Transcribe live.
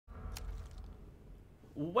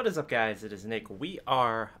What is up, guys? It is Nick. We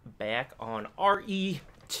are back on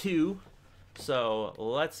RE2, so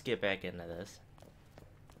let's get back into this.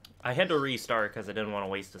 I had to restart because I didn't want to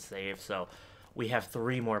waste a save, so we have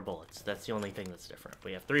 3 more bullets. That's the only thing that's different.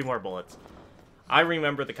 We have 3 more bullets. I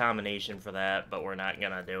remember the combination for that, but we're not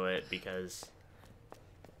going to do it because,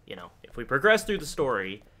 you know, if we progress through the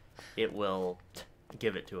story, it will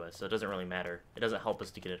give it to us, so it doesn't really matter. It doesn't help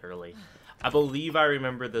us to get it early. I believe I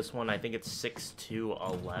remember this one. I think it's 6 to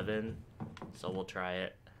 11, so we'll try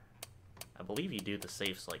it. I believe you do the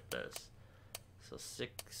safes like this. So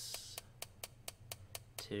 6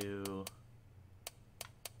 to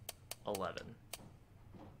 11.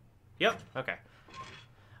 Yep, okay.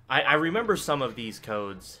 I remember some of these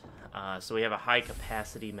codes. So we have a high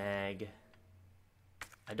capacity mag.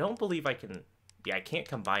 I don't believe I can... Yeah, I can't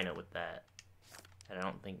combine it with that. I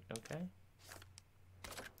don't think... Okay.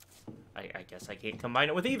 I guess I can't combine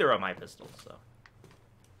it with either of my pistols, so...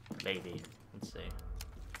 Maybe. Let's see.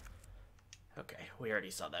 Okay, we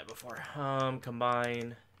already saw that before.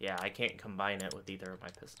 Combine... Yeah, I can't combine it with either of my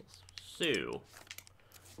pistols. So...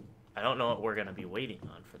 I don't know what we're gonna be waiting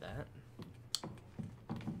on for that.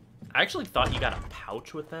 I actually thought you got a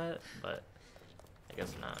pouch with that, but... I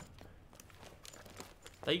guess not.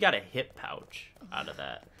 I thought you got a hip pouch out of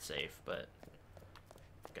that safe, but...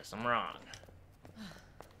 I guess I'm wrong.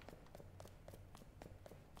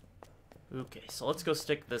 Okay, so let's go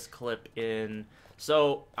stick this clip in.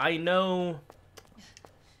 So, I know...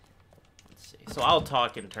 Let's see. So, I'll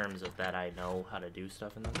talk in terms of that I know how to do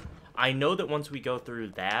stuff in this. I know that once we go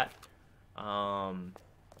through that,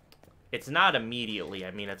 it's not immediately.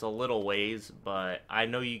 I mean, it's a little ways, but I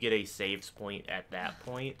know you get a saves point at that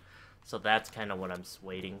point. So, that's kind of what I'm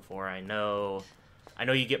waiting for. I know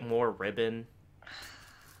you get more ribbon.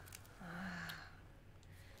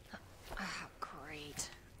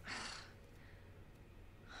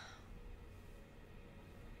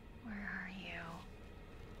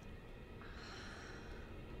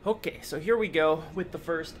 Okay, so here we go with the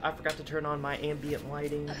first. I forgot to turn on my ambient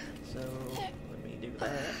lighting, so let me do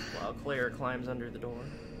that while Claire climbs under the door.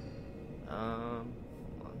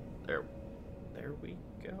 There we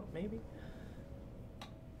go, maybe?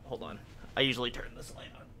 Hold on. I usually turn this light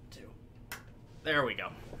on, too. There we go.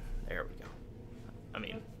 There we go. I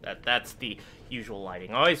mean, that's the usual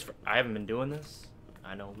lighting. I haven't been doing this.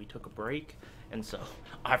 I know we took a break, and so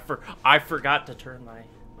I forgot to turn my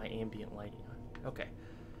ambient lighting on. Okay.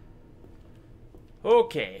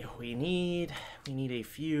 Okay, we need a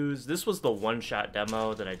fuse. This was the one-shot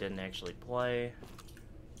demo that I didn't actually play.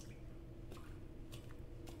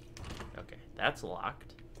 Okay, that's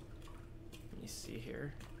locked. Let me see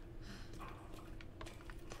here.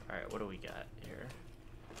 Alright, what do we got here?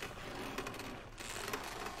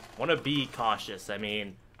 Want to be cautious. I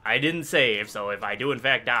mean, I didn't save, so if I do in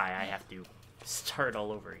fact die, I have to start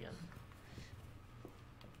all over again.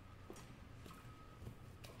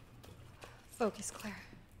 Focus, Claire.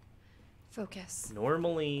 Focus.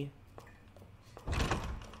 Normally...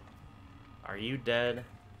 Are you dead?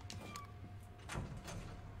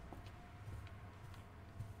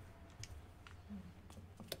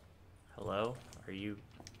 Hello? Are you...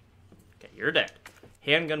 Okay, you're dead.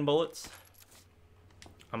 Handgun bullets.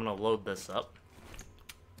 I'm gonna load this up.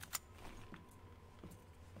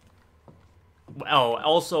 Oh,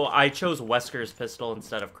 also, I chose Wesker's pistol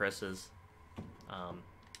instead of Chris's.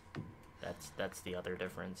 That's the other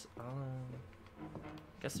difference.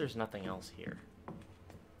 Guess there's nothing else here.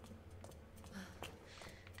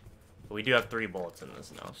 But we do have 3 bullets in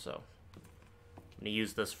this now, so I'm gonna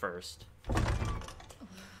use this first. Oh,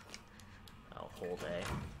 hold A.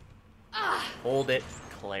 Hold it,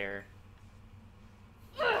 Claire.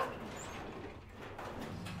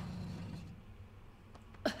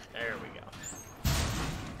 There we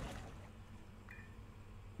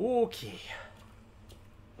go. Okay.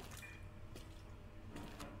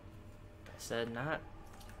 Said not,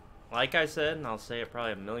 like I said, and I'll say it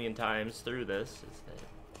probably a million times through this, is that I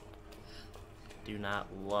do not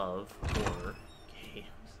love horror games.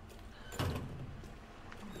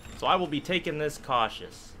 So I will be taking this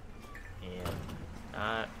cautious and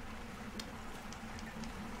not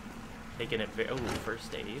taking it very... Oh,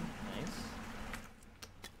 first aid, nice.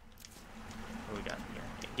 What do we got here?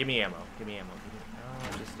 Give me ammo, give me ammo.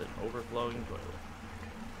 Oh, just an overflowing toilet.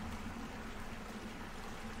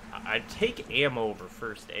 I'd take ammo over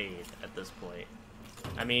first aid at this point.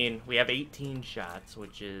 I mean, we have 18 shots,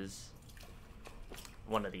 which is...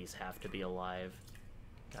 One of these have to be alive.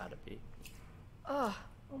 Gotta be. Oh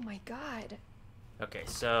my god. Okay,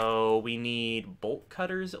 so we need bolt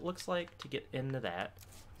cutters, it looks like, to get into that.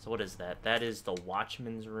 So what is that? That is the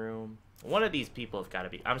watchman's room. One of these people have got to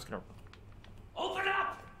be... I'm just going to... Open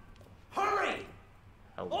up! Hurry!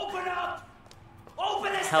 Hello. Open up!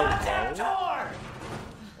 Open this Hello? goddamn door!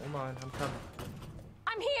 Hold on, I'm coming.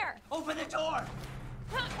 I'm here. Open the door!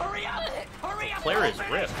 Hurry up! Hurry up! Claire is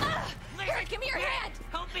Open it! ripped. Here, give me your hand.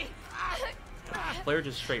 Help me! Claire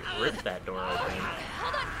just straight ripped that door open.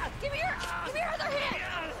 Hold on. Give me your other hand. It's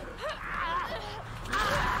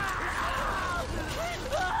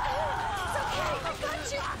okay. I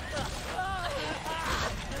got you.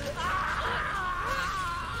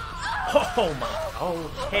 Oh my...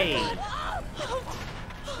 Okay.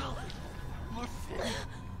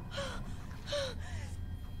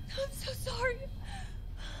 I'm so sorry.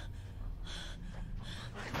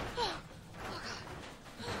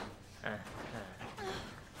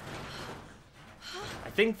 I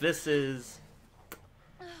think this is...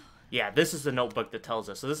 Yeah, this is the notebook that tells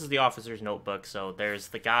us. So this is the officer's notebook. So there's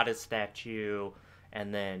the goddess statue,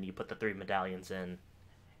 and then you put the 3 medallions in,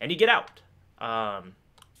 and you get out.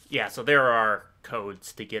 Yeah, so there are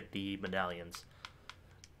codes to get the medallions.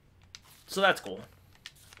 So that's cool.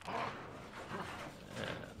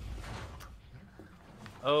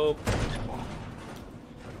 Oh.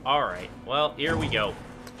 Alright, well, here we go.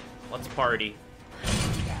 Let's party.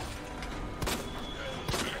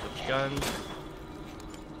 Switch guns.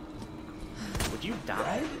 Would you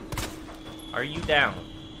die? Are you down?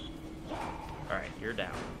 Alright, you're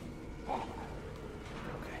down. Okay.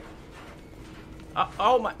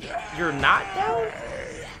 Oh my... You're not down?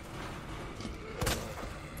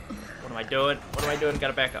 What am I doing? What am I doing?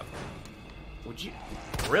 Gotta back up. Would you...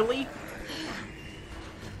 Really?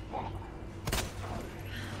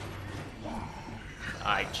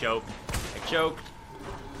 I choked. I choked.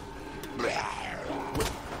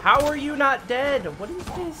 How are you not dead? What is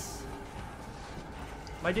this?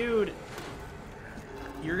 My dude.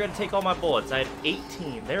 You're gonna take all my bullets. I had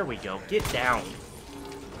 18. There we go. Get down.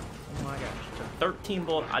 Oh my gosh. 13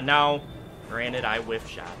 bullets. Now, granted, I whiff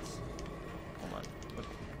shots. Hold on.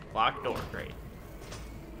 Locked door. Great.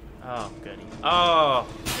 Oh, goody. Oh,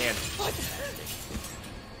 man.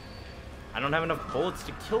 I don't have enough bullets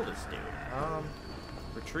to kill this dude.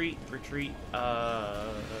 Retreat, retreat,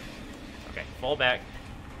 okay, fall back.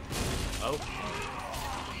 Oh.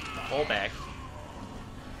 Fall back.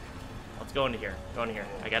 Let's go into here. Go into here.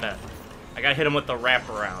 I gotta hit him with the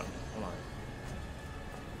wraparound. Hold on.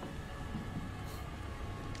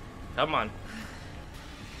 Come on.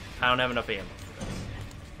 I don't have enough ammo for this.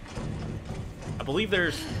 I believe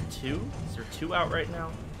there's 2. Is there 2 out right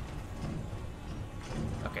now?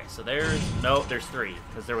 Okay, so there's... No, there's 3,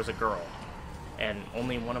 because there was a girl. And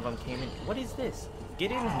only one of them came in. What is this? Get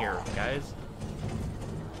in here, guys.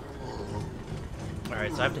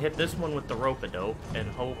 Alright, so I have to hit this one with the rope-a-dope and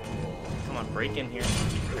hope... Come on, break in here.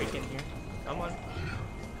 Break in here. Come on.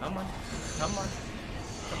 Come on. Come on.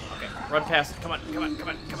 Okay, run past. Come on, come on, come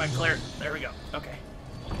on, come on, Claire. There we go. Okay.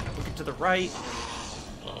 Look it to the right.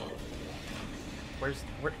 Where?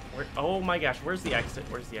 Oh my gosh, where's the exit?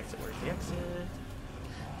 Where's the exit? Where's the exit?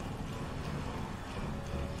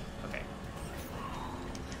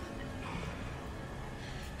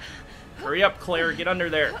 Hurry up, Claire. Get under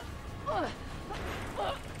there.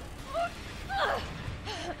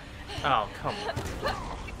 Oh, come on.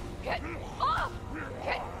 Get off!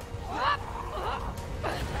 Get off!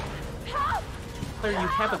 Help! Claire, you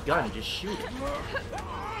have a gun. Just shoot it.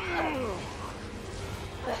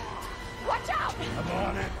 Watch out! I'm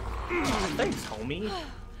on it. Oh, thanks, homie.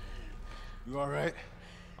 You all right?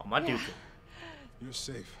 Oh, my dude. You're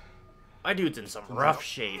safe. My dude's in some rough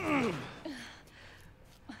shape.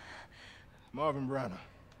 Marvin Browner.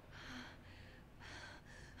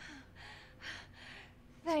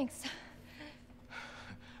 Thanks.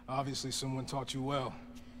 Obviously someone taught you well.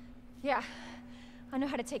 Yeah, I know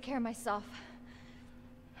how to take care of myself.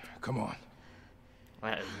 Come on.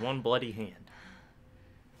 That is one bloody hand.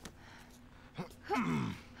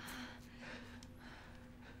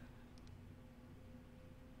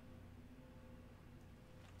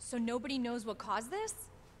 So nobody knows what caused this?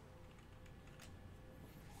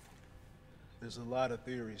 There's a lot of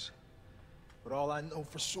theories. But all I know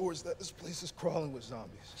for sure is that this place is crawling with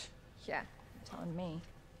zombies. Yeah, you're telling me.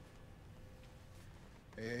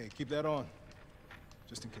 Hey, keep that on.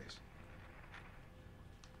 Just in case.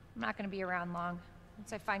 I'm not gonna be around long.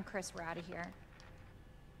 Once I find Chris, we're out of here.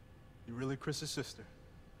 You really Chris's sister?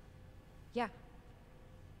 Yeah.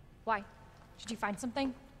 Why? Did you find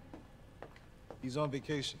something? He's on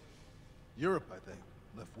vacation. Europe, I think.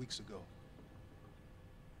 Left weeks ago.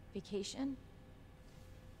 Vacation?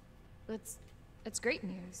 It's great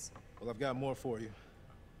news. Well, I've got more for you.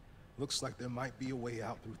 Looks like there might be a way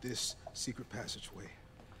out through this secret passageway.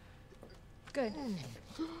 Good.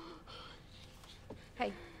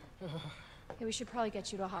 Hey. Hey, we should probably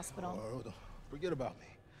get you to a hospital. Oh, forget about me.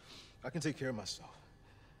 I can take care of myself.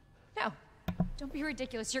 No. Don't be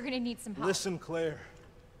ridiculous. You're gonna need some help. Listen, Claire.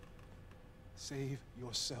 Save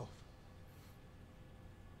yourself.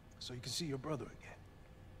 So you can see your brother again.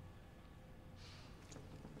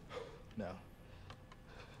 Now,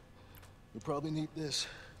 you probably need this.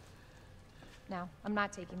 No, I'm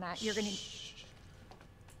not taking that. You're gonna... Shh.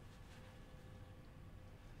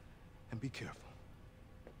 And be careful.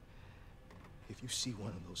 If you see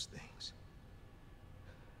one of those things,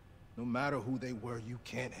 no matter who they were, you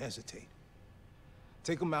can't hesitate.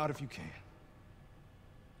 Take them out if you can.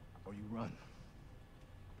 Or you run.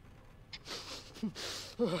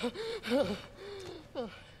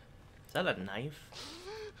 Is that a knife?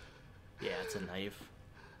 Yeah, it's a knife.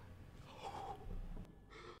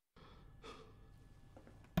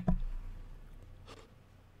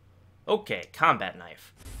 Okay, combat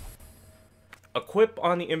knife. Equip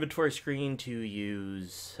on the inventory screen to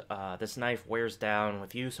use. This knife wears down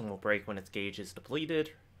with use and will break when its gauge is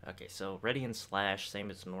depleted. Okay, so ready and slash, same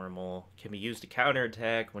as normal. Can be used to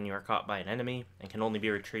counterattack when you are caught by an enemy, and can only be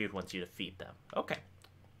retrieved once you defeat them. Okay.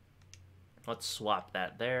 Let's swap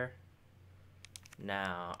that there.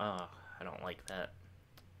 Now, oh, I don't like that.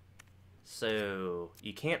 So,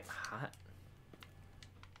 you can't hot.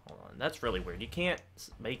 Hold on, that's really weird. You can't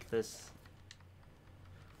make this.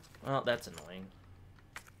 Well, that's annoying.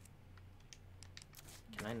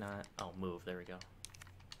 Can I not? Oh, move. There we go.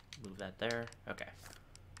 Move that there. Okay.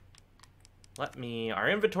 Let me... Our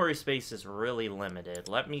inventory space is really limited.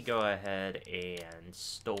 Let me go ahead and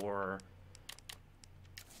store...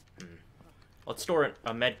 Let's store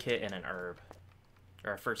a med kit and an herb.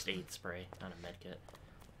 Or a first aid spray, not a med kit.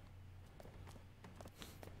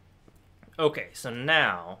 Okay, so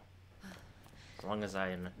now... As long as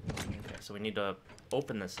I... Okay, so we need to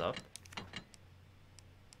open this up.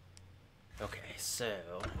 Okay, so...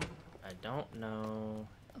 I don't know...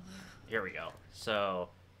 Here we go. So...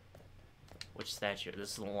 Which statue? This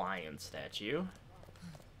is the lion statue.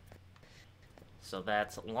 So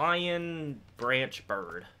that's lion, branch,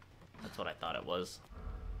 bird. That's what I thought it was.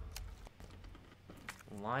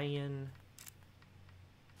 Lion,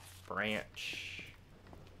 branch,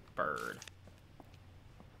 bird.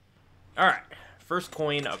 Alright. First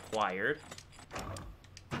coin acquired.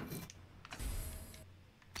 Let's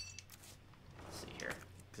see here.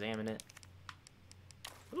 Examine it.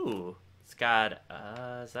 Ooh. It's got,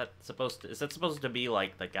 is that supposed to be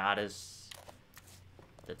like the goddess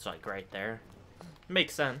that's like right there?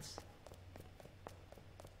 Makes sense.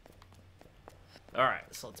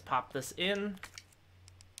 Alright, so let's pop this in.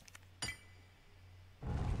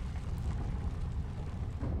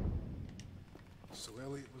 So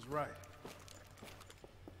Elliot was right.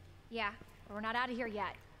 Yeah, but we're not out of here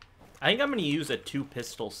yet. I think I'm going to use a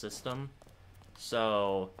 2-pistol system.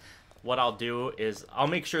 So what I'll do is I'll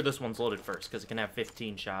make sure this one's loaded first because it can have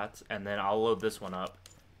 15 shots, and then I'll load this one up.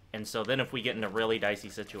 And so then if we get into really dicey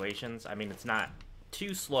situations, I mean, it's not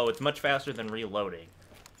too slow. It's much faster than reloading.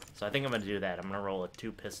 So I think I'm going to do that. I'm going to roll a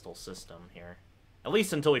 2-pistol system here. At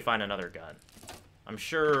least until we find another gun. I'm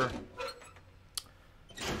sure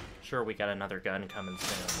we got another gun coming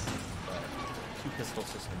soon. But 2-pistol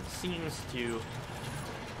system seems to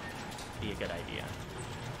be a good idea.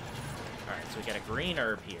 Alright, so we got a green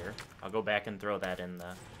herb here. I'll go back and throw that in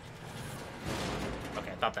the...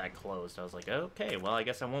 Okay, I thought that closed. I was like, okay, well, I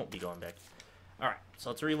guess I won't be going back. Alright,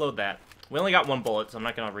 so let's reload that. We only got 1 bullet, so I'm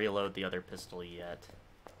not going to reload the other pistol yet.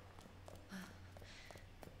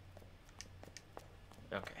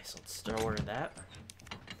 Okay, so let's store that.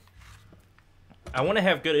 I want to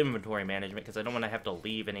have good inventory management because I don't want to have to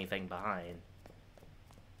leave anything behind.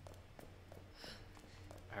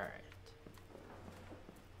 Alright.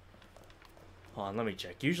 Hold on, let me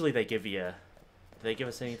check. Usually they give you... Do they give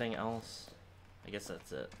us anything else? I guess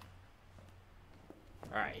that's it.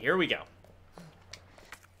 Alright, here we go.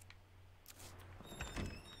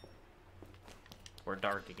 We're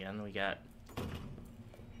dark again. We got...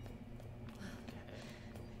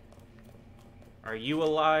 Are you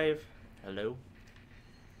alive? Hello?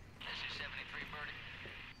 This is 73 Birdie.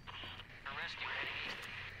 A rescue heading east.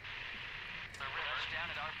 The river's down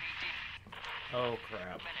at RPD. Oh, crap.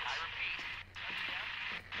 I repeat.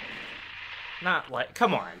 Not like...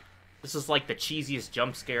 Come on. This is like the cheesiest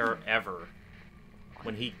jump scare ever.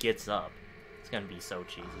 When he gets up. It's gonna be so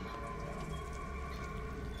cheesy.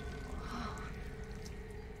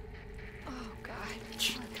 Oh, God.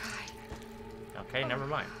 Poor guy. Okay, never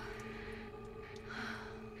mind.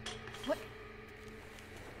 What?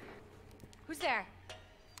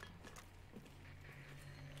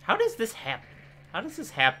 How does this happen? How does this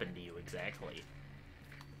happen to you exactly?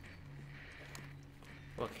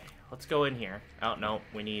 Okay, let's go in here. Oh, no,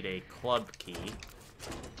 we need a club key. Like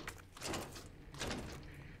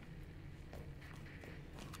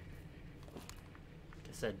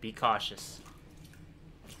I said, be cautious.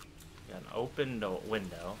 Got an open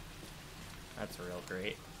window. That's real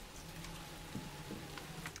great.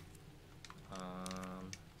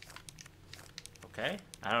 Okay.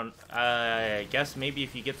 I guess maybe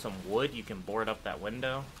if you get some wood, you can board up that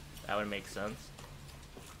window. That would make sense.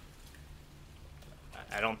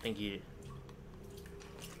 I don't think you...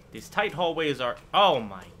 These tight hallways are... Oh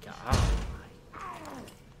my god. Oh my...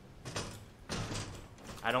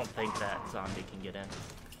 I don't think that zombie can get in.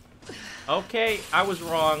 Okay, I was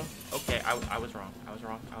wrong. Okay, I was wrong. I was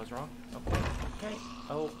wrong. I was wrong. Okay, okay,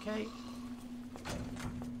 okay.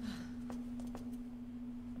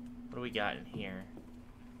 What do we got in here?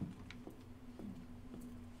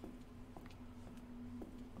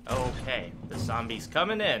 Okay, the zombie's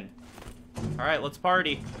coming in. Alright, let's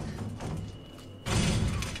party.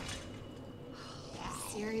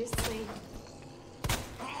 Seriously?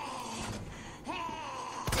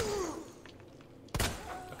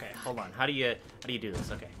 Okay, hold on. How do you do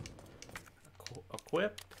this? Okay.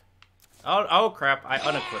 Equip. Oh crap, I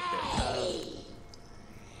unequipped it.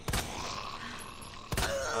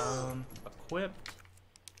 Equipped.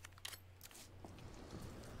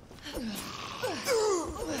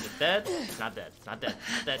 Is it dead? It's not dead. It's not dead.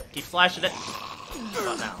 It's not dead. Keep slashing it. How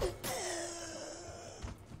about now?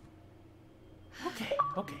 Okay,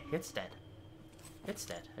 okay, it's dead. It's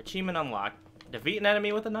dead. Achievement unlocked. Defeat an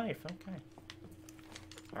enemy with a knife. Okay.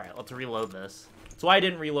 Alright, let's reload this. That's why I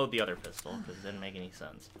didn't reload the other pistol, because it didn't make any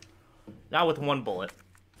sense. Now with one bullet.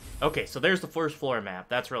 Okay, so there's the first floor map.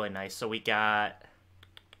 That's really nice. So we got...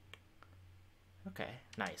 Okay,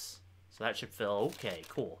 nice. So that should fill... Okay,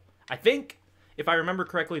 cool. I think, if I remember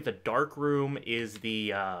correctly, the dark room is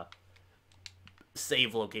the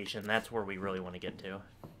save location. That's where we really want to get to.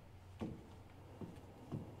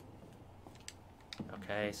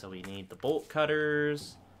 Okay, so we need the bolt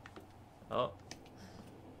cutters. Oh.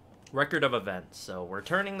 Record of events. So we're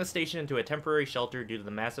turning the station into a temporary shelter due to the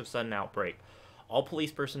massive sudden outbreak. All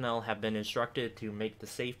police personnel have been instructed to make the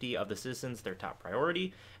safety of the citizens their top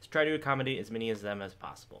priority, to try to accommodate as many of them as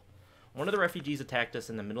possible. One of the refugees attacked us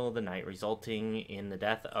in the middle of the night, resulting in the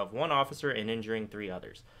death of one officer and injuring 3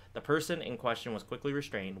 others. The person in question was quickly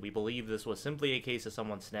restrained. We believe this was simply a case of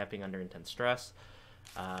someone snapping under intense stress.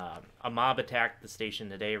 A mob attacked the station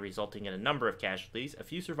today, resulting in a number of casualties. A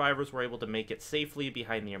few survivors were able to make it safely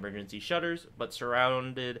behind the emergency shutters, but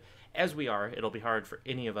surrounded as we are, it'll be hard for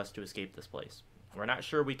any of us to escape this place. We're not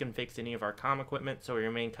sure we can fix any of our comm equipment, so we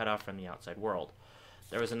remain cut off from the outside world.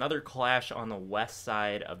 There was another clash on the west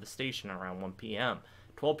side of the station around 1 p.m.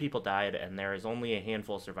 12 people died, and there is only a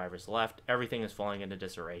handful of survivors left. Everything is falling into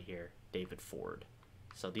disarray here. David Ford.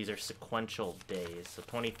 So these are sequential days. So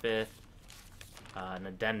 25th, an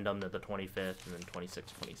addendum to the 25th, and then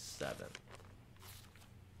 26th, 27th.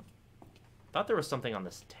 Thought there was something on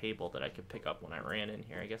this table that I could pick up when I ran in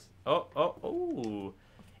here, I guess. Oh.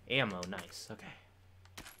 Ammo, nice. Okay.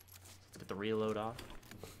 Let's get the reload off.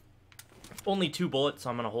 Only 2 bullets, so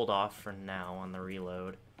I'm going to hold off for now on the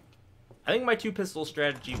reload. I think my 2-pistol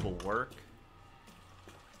strategy will work.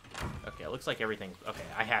 Okay, it looks like everything's... Okay,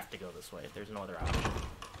 I have to go this way. There's no other option.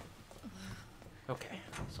 Okay,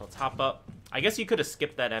 so let's hop up. I guess you could have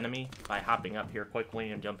skipped that enemy by hopping up here quickly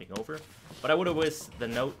and jumping over. But I would have wished the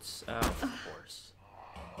notes... of course.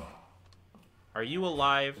 Are you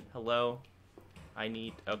alive? Hello? I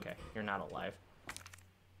need... Okay, you're not alive.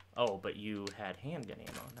 Oh, but you had handgun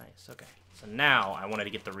ammo. Nice, okay. So now I wanted to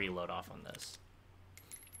get the reload off on this.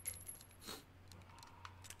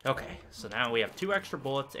 Okay, so now we have 2 extra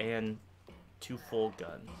bullets and 2 full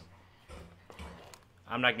guns.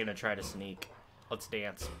 I'm not going to try to sneak. Let's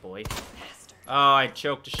dance, boy. Oh, I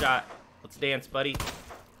choked a shot. Let's dance, buddy.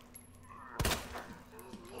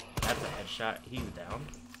 That's a headshot. He's down.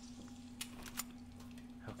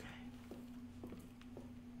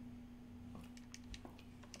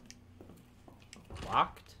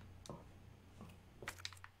 Locked.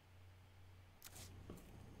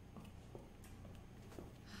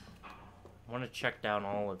 I want to check down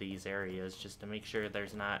all of these areas just to make sure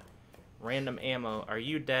there's not random ammo. Are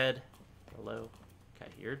you dead? Hello? Okay,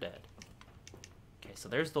 you're dead. Okay, so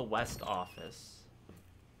there's the west office.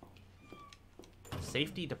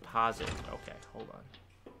 Safety deposit. Okay, hold on.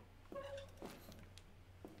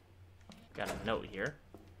 Got a note here.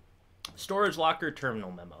 Storage locker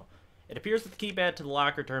terminal memo. It appears that the keypad to the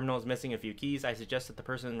locker terminal is missing a few keys. I suggest that the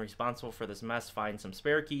person responsible for this mess find some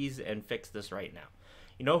spare keys and fix this right now.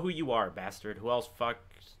 You know who you are, bastard. Who else fuck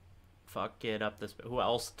it up this... Who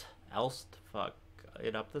else fuck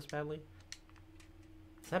it up this badly?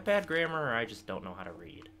 Is that bad grammar, or I just don't know how to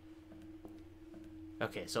read?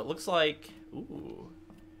 Okay, so it looks like... Ooh.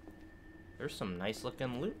 There's some nice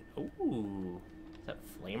looking loot. Ooh. Is that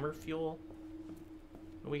flamer fuel?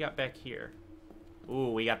 What do we got back here?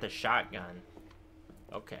 Ooh, we got the shotgun.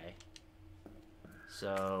 Okay.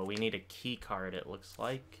 So, we need a key card, it looks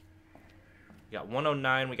like. We got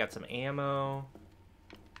 109, we got some ammo.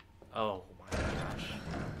 Oh my gosh.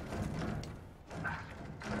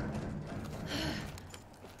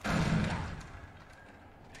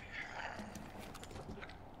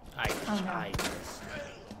 I missed.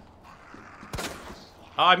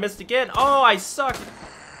 Oh, I missed again. Oh, I suck.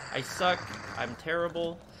 I suck. I'm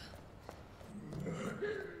terrible.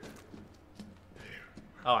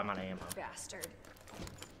 Oh, I'm out of ammo. Bastard.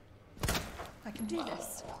 I can do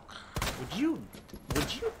this. Would you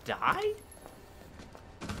die?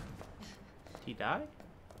 Did he die?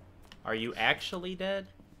 Are you actually dead?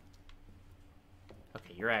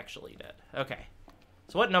 Okay, you're actually dead. Okay.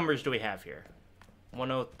 So what numbers do we have here?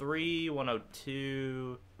 103,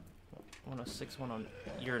 102, 106,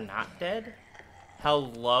 109. You're not dead?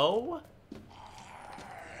 Hello?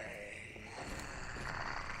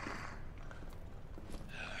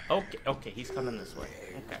 Okay, he's coming this way.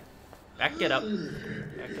 Okay. Back it up.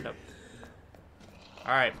 Back it up.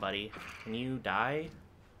 Alright, buddy. Can you die?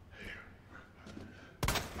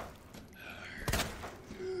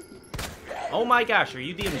 Oh my gosh, are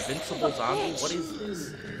you the invincible zombie? What is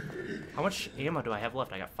this? How much ammo do I have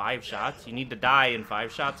left? I got 5 shots. You need to die in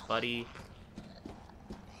 5 shots, buddy.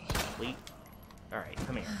 Complete. Alright,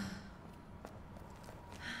 come here.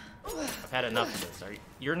 I've had enough of this.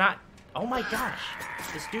 You're not... Oh my gosh.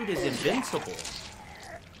 This dude is invincible.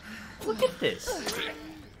 Look at this.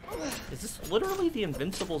 Is this literally the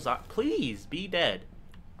invincible zombie? Please, be dead.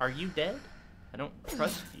 Are you dead? I don't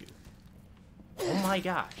trust you. Oh my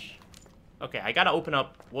gosh. Okay, I gotta open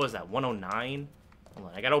up... What was that? 109? Hold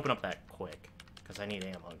on, I gotta open up that quick. Because I need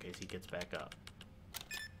ammo in case he gets back up.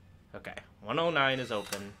 Okay, 109 is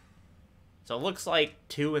open. So it looks like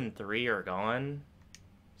 2 and 3 are gone.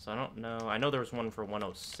 So I don't know. I know there was one for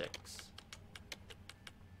 106.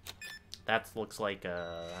 That looks like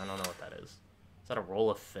I don't know what that is. Is that a roll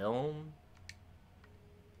of film?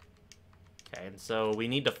 Okay, and so we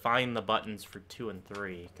need to find the buttons for 2 and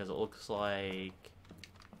 3. Because it looks like...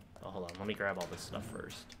 Oh, hold on. Let me grab all this stuff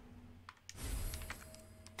first.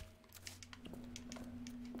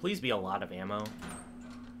 Please be a lot of ammo.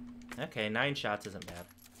 Okay, 9 shots isn't bad.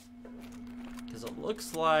 Because it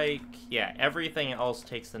looks like... Yeah, everything else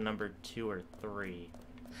takes the number 2 or 3.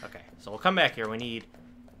 Okay, so we'll come back here. We need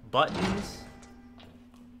buttons.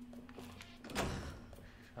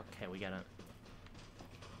 Okay, we gotta...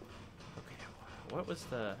 Okay, what was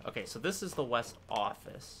the... Okay, so this is the West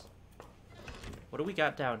office. What do we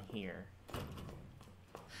got down here?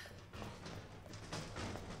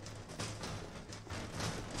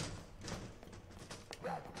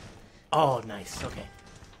 Oh, nice. Okay.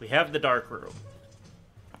 We have the dark room.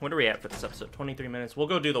 What are we at for this episode? 23 minutes. We'll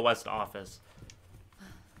go do the West office.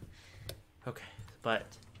 Okay, but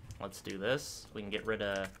let's do this. We can get rid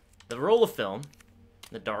of the roll of film.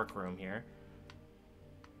 The dark room here.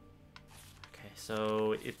 Okay,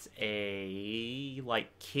 so it's a,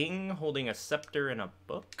 like, king holding a scepter and a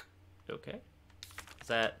book. Okay. Does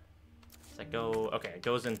that go... Okay, it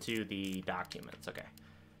goes into the documents. Okay.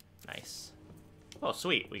 Nice. Oh,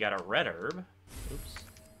 sweet. We got a red herb. Oops.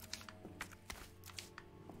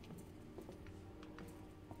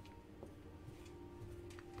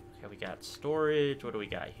 Okay, we got storage. What do we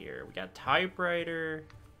got here? We got typewriter.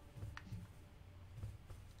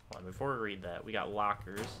 Hold on, before we read that, we got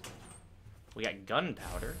lockers. We got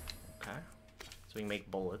gunpowder. Okay. So we can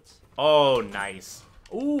make bullets. Oh, nice.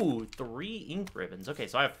 Ooh, 3 ink ribbons. Okay,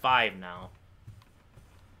 so I have 5 now.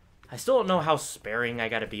 I still don't know how sparing I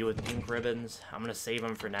gotta be with ink ribbons. I'm gonna save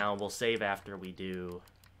them for now. We'll save after we do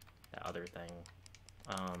that other thing.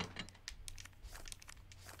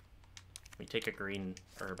 We take a green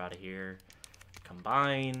herb out of here.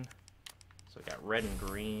 Combine. So we got red and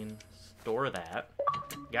green. Store that.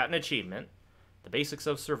 Got an achievement. The basics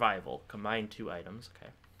of survival. Combine 2 items.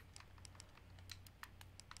 Okay.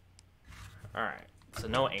 Alright. So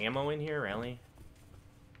no ammo in here, really?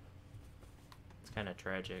 Kind of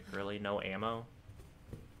tragic, really. No ammo.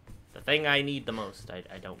 The thing I need the most, I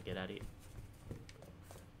don't get out of it.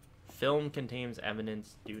 Film contains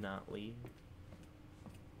evidence. Do not leave.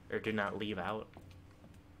 Or do not leave out.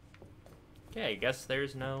 Okay, I guess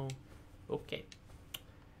there's no... Okay.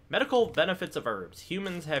 Medical benefits of herbs.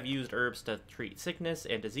 Humans have used herbs to treat sickness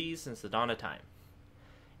and disease since the dawn of time.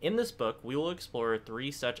 In this book, we will explore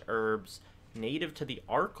 3 such herbs native to the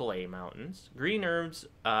Arklay Mountains. Green herbs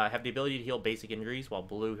have the ability to heal basic injuries, while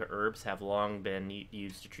blue herbs have long been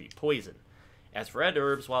used to treat poison. As for red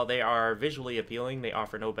herbs, while they are visually appealing, they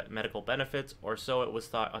offer no medical benefits, or so it was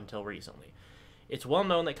thought until recently. It's well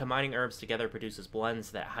known that combining herbs together produces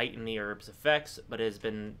blends that heighten the herb's effects, but it has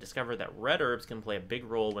been discovered that red herbs can play a big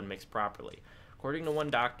role when mixed properly. According to one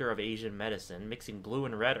doctor of Asian medicine, mixing blue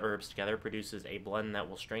and red herbs together produces a blend that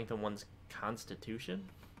will strengthen one's constitution.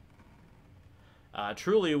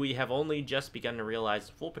 Truly, we have only just begun to realize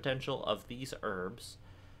the full potential of these herbs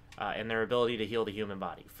and their ability to heal the human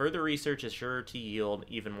body. Further research is sure to yield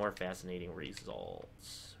even more fascinating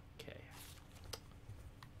results. Okay.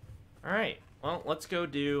 Alright, well, let's go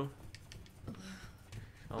do...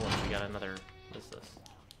 Oh, look, we got another... What is this?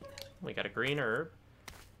 We got a green herb.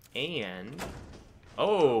 And...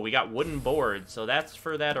 Oh, we got wooden boards. So that's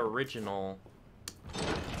for that original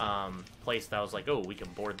place that was like, oh, we can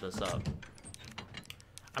board this up.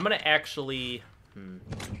 I'm gonna actually I'm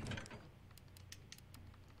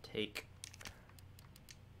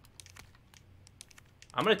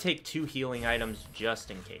gonna take 2 healing items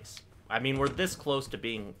just in case. I mean, we're this close to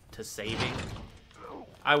saving.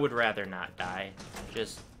 I would rather not die.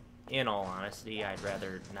 Just in all honesty, I'd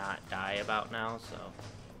rather not die about now. So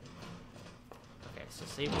okay, so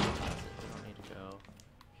saving. We don't need to go.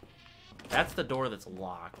 That's the door that's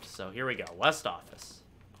locked. So here we go. West office.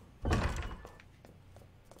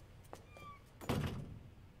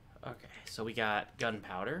 Okay, so we got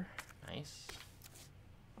gunpowder. Nice.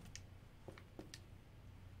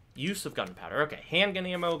 Use of gunpowder. Okay, handgun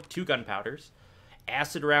ammo, 2 gunpowders.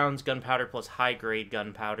 Acid rounds, gunpowder plus high-grade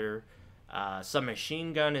gunpowder.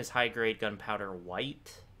 Submachine gun is high-grade gunpowder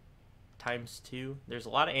white ×2. There's a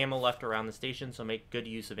lot of ammo left around the station, so make good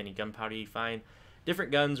use of any gunpowder you find.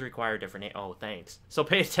 Different guns require different... Oh, thanks. So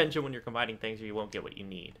pay attention when you're combining things or you won't get what you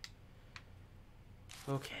need.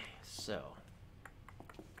 Okay, so...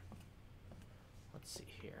 Let's see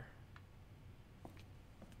here.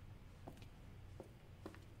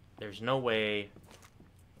 There's no way...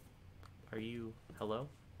 Are you... Hello?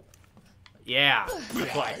 Yeah!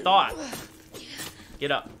 That's what I thought!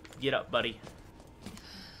 Get up. Get up, buddy.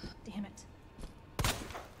 Damn it.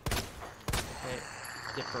 Okay,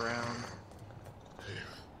 dip around.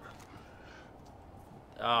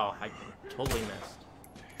 Oh, I totally missed.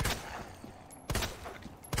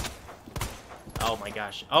 Oh my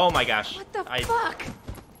gosh. Oh my gosh. What the fuck?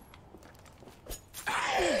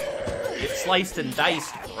 Get sliced and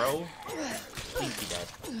diced, bro. Please be dead.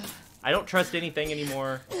 I don't trust anything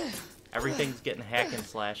anymore. Everything's getting hack and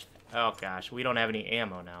slashed. Oh gosh, we don't have any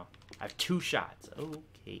ammo now. I have 2 shots.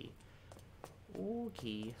 Okay.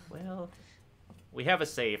 Okay, well... We have a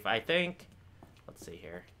safe, I think. Let's see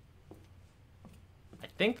here. I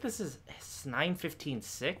think this is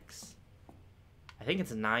 9:15:6. I think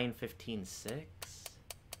it's 9:15:6.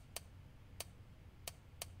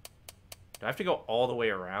 Do I have to go all the way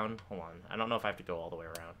around? Hold on. I don't know if I have to go all the way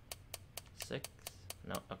around. 6?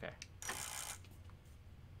 No, okay.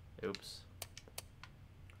 Oops.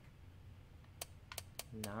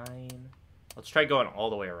 9. Let's try going all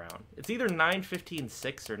the way around. It's either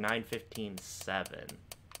 9:15:6 or 9:15:7.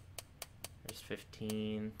 There's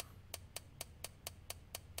 15.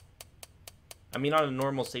 I mean, on a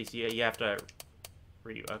normal state, you have to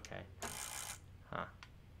redo. Okay. Huh.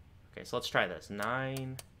 Okay, so let's try this.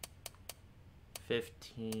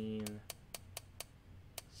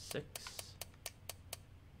 9:15:6.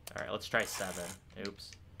 All right, let's try 7.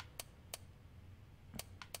 Oops.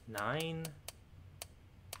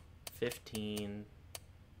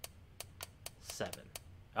 9:15:7.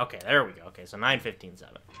 Okay, there we go. Okay, so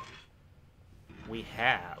 9:15:7. We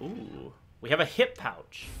have a hip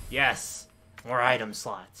pouch. Yes, more item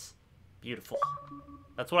slots. Beautiful.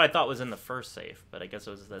 That's what I thought was in the first safe, but I guess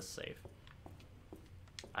it was this safe.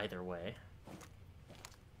 Either way,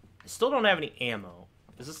 I still don't have any ammo.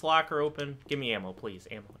 Is this locker open? Give me ammo, please.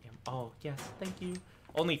 Ammo. Oh yes, thank you.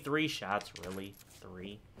 Only 3 shots, really?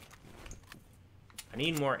 3. I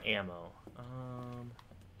need more ammo.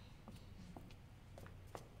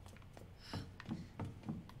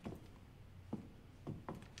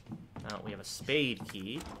 Now we have a spade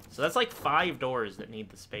key. So that's like 5 doors that need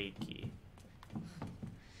the spade key.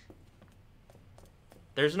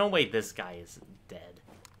 There's no way this guy is dead.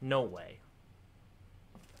 No way.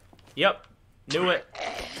 Yep. Knew it.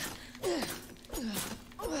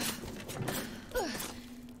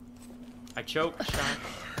 I choked. Shot.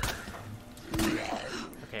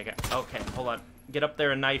 Okay, hold on. Get up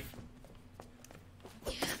there and knife.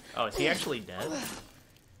 Oh, is he actually dead?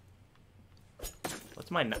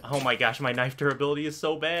 What's my... Oh my gosh, my knife durability is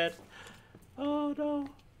so bad. Oh no.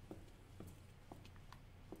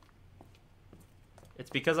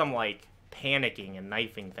 It's because I'm like panicking and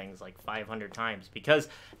knifing things like 500 times because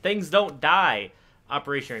things don't die.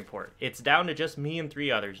 Operation report. It's down to just me and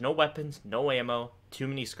 3 others. No weapons, no ammo. Too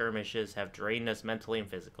many skirmishes have drained us mentally and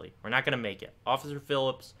physically. We're not going to make it. Officer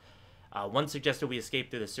Phillips, one suggested we escape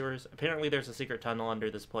through the sewers. Apparently there's a secret tunnel under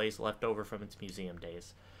this place left over from its museum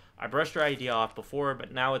days. I brushed your idea off before,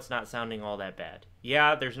 but now it's not sounding all that bad.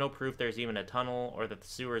 Yeah, there's no proof there's even a tunnel or that the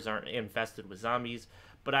sewers aren't infested with zombies,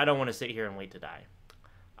 but I don't want to sit here and wait to die.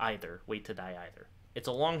 Wait to die either. It's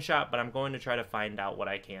a long shot, but I'm going to try to find out what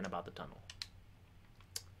I can about the tunnel.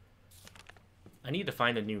 I need to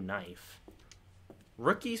find a new knife.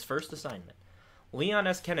 Rookie's first assignment. Leon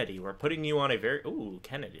S. Kennedy, we're putting you on a very... Ooh,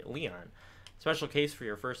 Kennedy. Leon. Special case for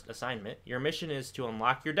your first assignment. Your mission is to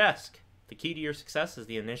unlock your desk. The key to your success is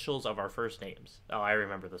the initials of our first names. Oh, I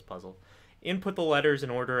remember this puzzle. Input the letters in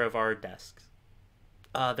order of our desks.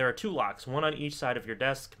 There are 2 locks, one on each side of your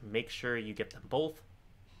desk. Make sure you get them both.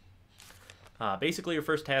 Basically, your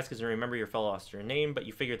first task is to remember your fellow officer's name, but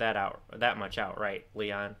you figured that much out, right,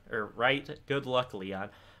 Leon? Right? Good luck, Leon.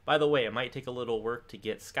 By the way, it might take a little work to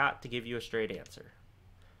get Scott to give you a straight answer.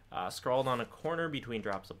 Scrawled on a corner between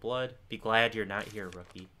drops of blood. Be glad you're not here,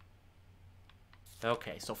 rookie.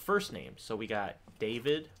 Okay, so first name. So we got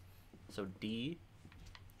David. So D.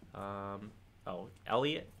 Oh,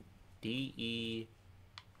 Elliot. D-E.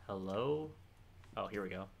 Hello? Oh, here we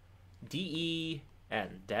go.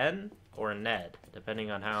 D-E-N. Den or Ned,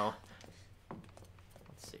 depending on how...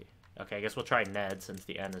 Let's see. Okay, I guess we'll try Ned since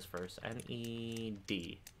the N is first.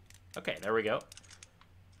 N-E-D. Okay, there we go.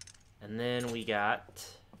 And then we got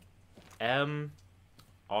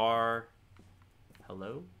M-R...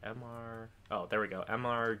 Hello? M-R... Oh, there we go.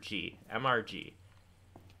 M-R-G. M-R-G.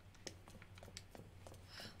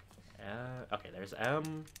 Okay, there's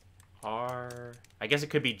M-R... I guess it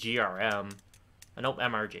could be G-R-M. Nope,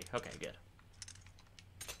 M-R-G. Okay, good.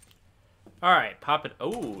 Alright, pop it.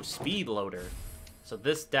 Oh, speed loader. So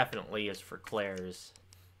this definitely is for Claire's.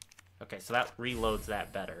 Okay, so that reloads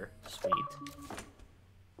that better. Sweet.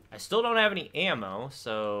 I still don't have any ammo,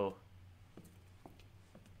 so...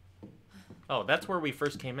 Oh, that's where we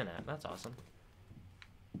first came in at. That's awesome.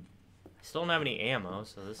 I still don't have any ammo,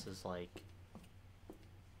 so this is like...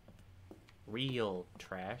 real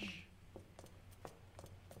trash.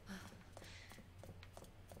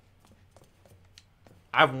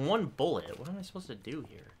 I have 1 bullet. What am I supposed to do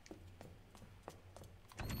here?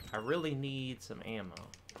 I really need some ammo.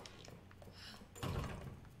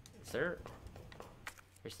 Is there...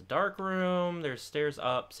 There's the dark room. There's stairs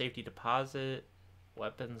up. Safety deposit.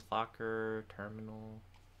 Weapons locker. Terminal.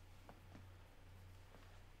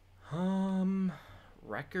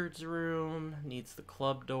 Records room. Needs the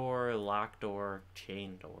club door. Lock door.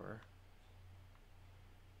 Chain door.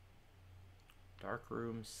 Dark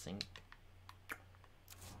room. Sink.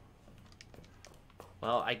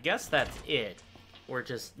 Well, I guess that's it. We're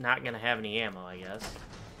just not gonna have any ammo, I guess.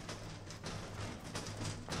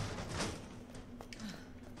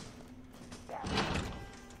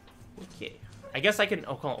 Okay. I guess I can...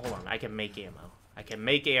 Oh, hold on. I can make ammo. I can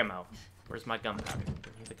make ammo. Where's my gunpowder?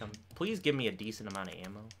 Please give me a decent amount of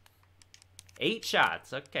ammo. 8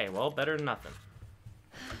 shots. Okay, well, better than nothing.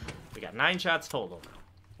 We got 9 shots total.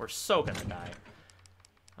 We're so gonna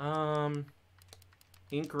die.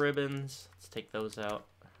 Ink ribbons. Let's take those out.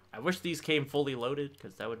 I wish these came fully loaded,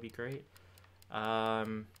 because that would be great. I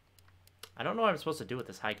don't know what I'm supposed to do with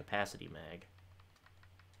this high capacity mag.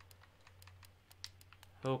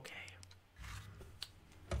 Okay.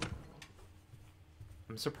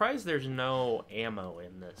 I'm surprised there's no ammo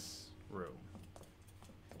in this room.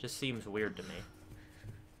 Just seems weird to me.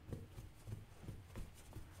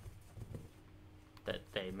 That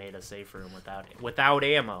they made a safe room without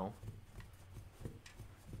ammo.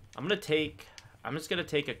 I'm just gonna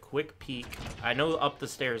take a quick peek. I know up the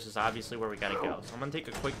stairs is obviously where we gotta go, so I'm gonna take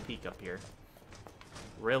a quick peek up here.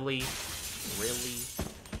 Really?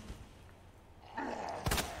 Oh,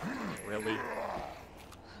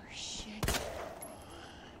 shit.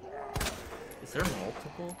 Is there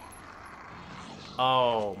multiple?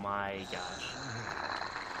 Oh my gosh.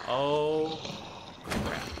 Oh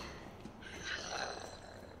crap.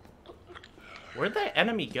 Where'd that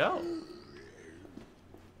enemy go?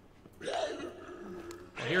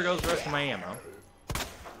 Well, here goes the rest of my ammo.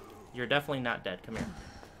 You're definitely not dead. Come here.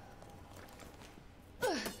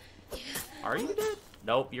 Are you dead?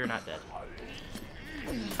 Nope, you're not dead.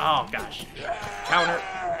 Oh, gosh. Counter.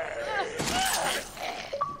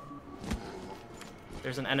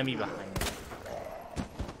 There's an enemy behind me.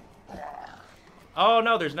 Oh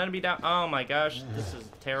no, there's an enemy down. Oh my gosh, this is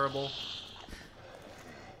terrible.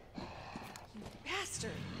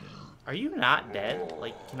 Bastard. Are you not dead?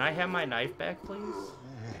 Like, can I have my knife back, please?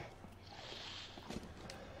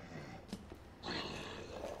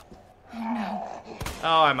 Oh no.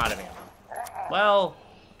 Oh, I'm out of ammo. Well,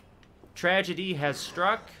 tragedy has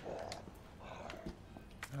struck.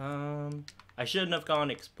 I shouldn't have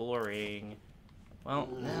gone exploring. Well,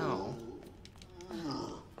 now.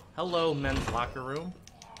 Hello, men's locker room.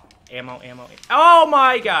 Ammo, ammo. Oh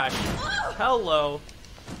my gosh! Hello.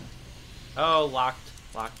 Oh, locked.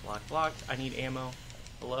 Locked, locked, locked. I need ammo.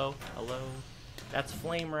 Hello, hello. That's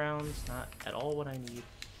flame rounds, not at all what I need.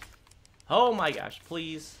 Oh my gosh,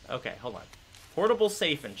 please. Okay, hold on. Portable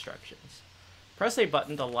safe instructions. Press a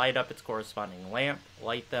button to light up its corresponding lamp.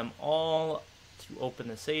 Light them all to open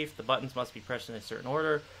the safe. The buttons must be pressed in a certain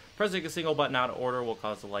order. Pressing a single button out of order will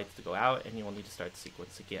cause the lights to go out, and you will need to start the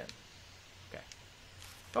sequence again. Okay.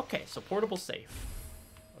 Okay, so portable safe.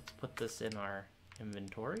 Let's put this in our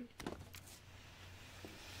inventory.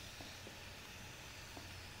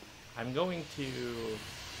 I'm going to...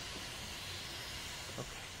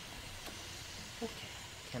 Okay. Okay.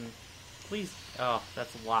 Can... Please... Oh,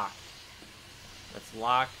 that's locked. That's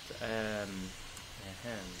locked.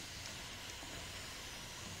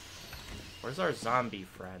 Where's our zombie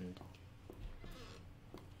friend?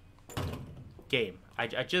 Game. I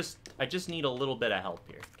just need a little bit of help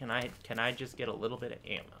here. Can I just get a little bit of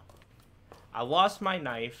ammo? I lost my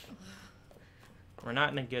knife. We're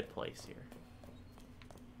not in a good place here.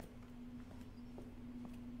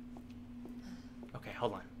 Okay,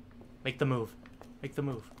 hold on. Make the move. Make the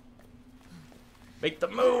move. Make the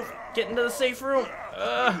move! Get into the safe room!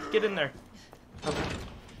 Get in there. Okay.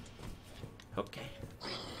 Okay.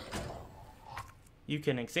 You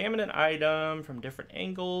can examine an item from different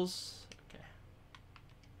angles. Okay.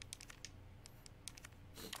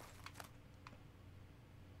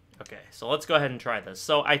 Okay, so let's go ahead and try this.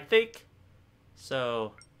 So I think...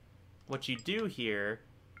 So, what you do here...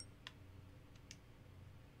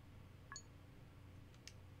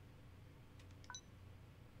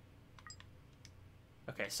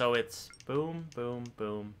 Okay, so it's boom, boom,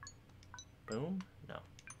 boom, boom? No.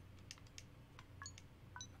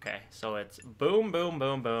 Okay, so it's boom, boom,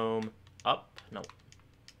 boom, boom, up, nope.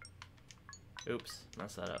 Oops,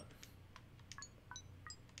 messed that up.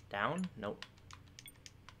 Down, nope.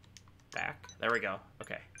 Back, there we go,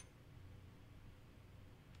 okay.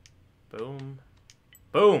 Boom,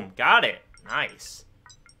 boom, got it, nice.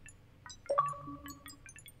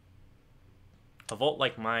 A vault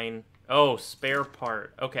like mine. Oh, spare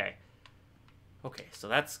part. Okay. Okay, so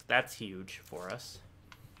that's huge for us.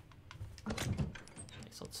 Okay,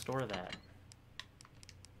 so let's store that.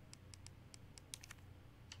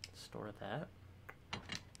 Store that.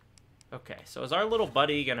 Okay, so is our little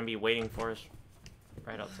buddy gonna be waiting for us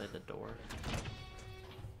right outside the door?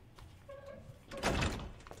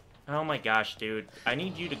 Oh my gosh, dude. I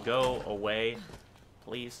need you to go away.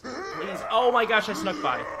 Please. Please. Oh my gosh, I snuck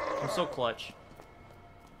by. I'm so clutch.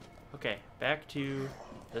 Okay, back to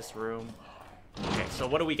this room. Okay, so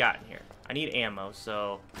what do we got in here? I need ammo,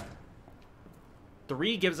 so...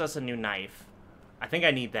 3 gives us a new knife. I think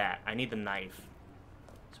I need that. I need the knife.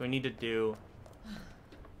 So we need to do...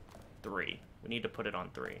 3. We need to put it on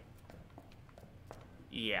 3.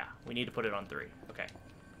 Yeah, we need to put it on 3. Okay.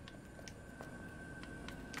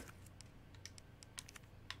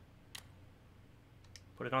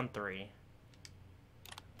 Put it on 3.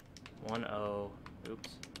 1-0. Oops.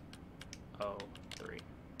 3.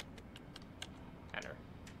 Enter.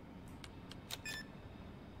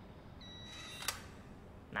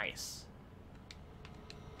 Nice.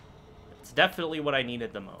 It's definitely what I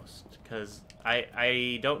needed the most, because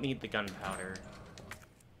I don't need the gunpowder.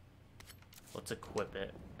 Let's equip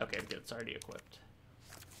it. Okay, good. It's already equipped.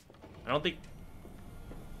 I don't think...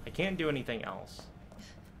 I can't do anything else.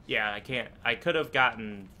 Yeah, I can't. I could have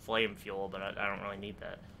gotten flame fuel, but I don't really need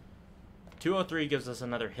that. 203 gives us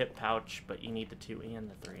another hip pouch, but you need the 2 and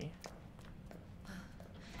the 3.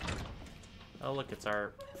 Oh, look, it's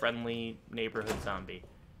our friendly neighborhood zombie.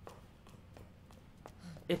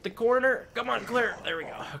 Hit the corner. Come on, Claire. There we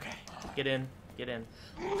go. Okay. Get in. Get in.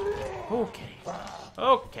 Okay.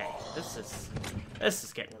 Okay. This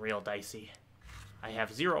is getting real dicey. I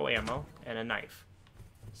have 0 ammo and a knife.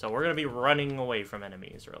 So we're going to be running away from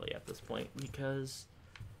enemies, really, at this point, because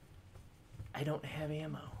I don't have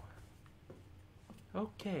ammo.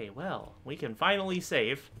 Okay, well, we can finally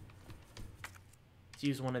save. Let's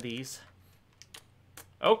use one of these.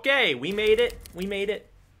 Okay, we made it. We made it.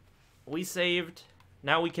 We saved.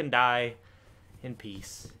 Now we can die in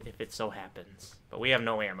peace, if it so happens. But we have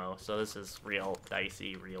no ammo, so this is real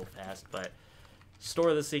dicey, real fast. But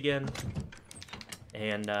store this again,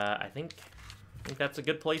 and I think that's a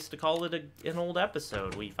good place to call it an old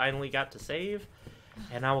episode. We finally got to save,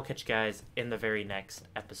 and I will catch you guys in the very next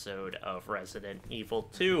episode of Resident Evil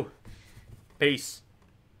 2. Peace.